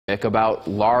about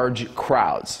large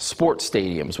crowds, sports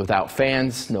stadiums without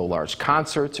fans, no large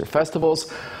concerts or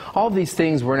festivals. All of these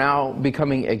things were now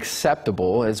becoming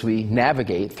acceptable as we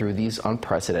navigate through these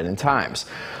unprecedented times.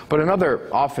 But another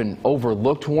often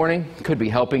overlooked warning could be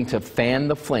helping to fan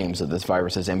the flames of this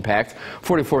virus's impact.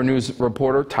 44 News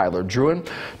reporter Tyler Druin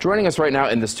joining us right now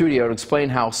in the studio to explain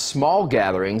how small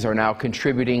gatherings are now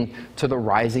contributing to the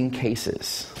rising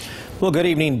cases. Well, good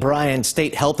evening, Brian.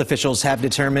 State health officials have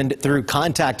determined through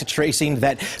contact tracing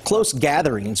that close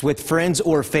gatherings with friends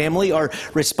or family are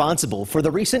responsible for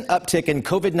the recent uptick in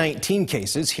COVID-19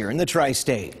 cases here in the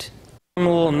tri-state. I'm a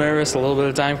little nervous a little bit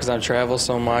of time because I travel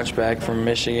so much back from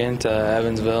Michigan to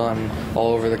Evansville. I'm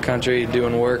all over the country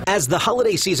doing work. As the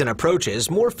holiday season approaches,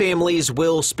 more families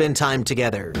will spend time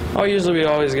together. Usually we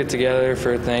always get together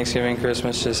for Thanksgiving,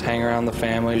 Christmas, just hang around the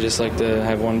family. We just like to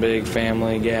have one big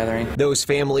family gathering. Those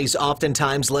families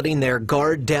oftentimes letting their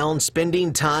guard down,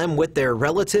 spending time with their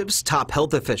relatives. Top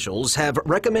health officials have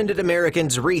recommended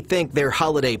Americans rethink their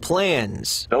holiday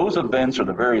plans. Those events are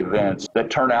the very events that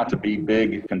turn out to be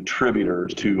big contributors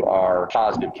to our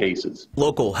positive cases.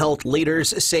 Local health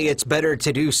leaders say it's better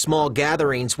to do small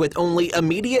gatherings with only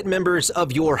immediate members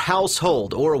of your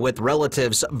household or with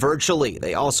relatives virtually.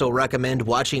 They also recommend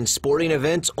watching sporting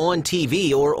events on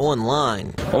TV or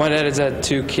online. Well, my dad has had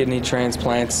 2 kidney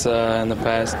transplants in the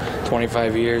past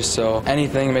 25 years, so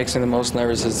anything that makes me the most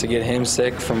nervous is to get him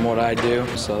sick from what I do,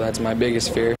 so that's my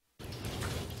biggest fear.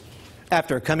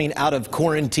 After coming out of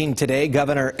quarantine today,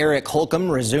 Governor Eric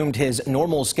Holcomb resumed his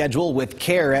normal schedule with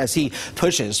care as he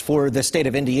pushes for the state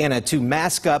of Indiana to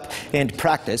mask up and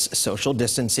practice social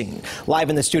distancing. Live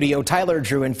in the studio, Tyler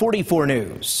Druin, 44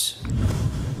 News.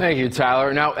 Thank you,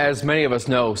 Tyler. Now, as many of us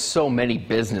know, so many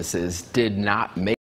businesses did not make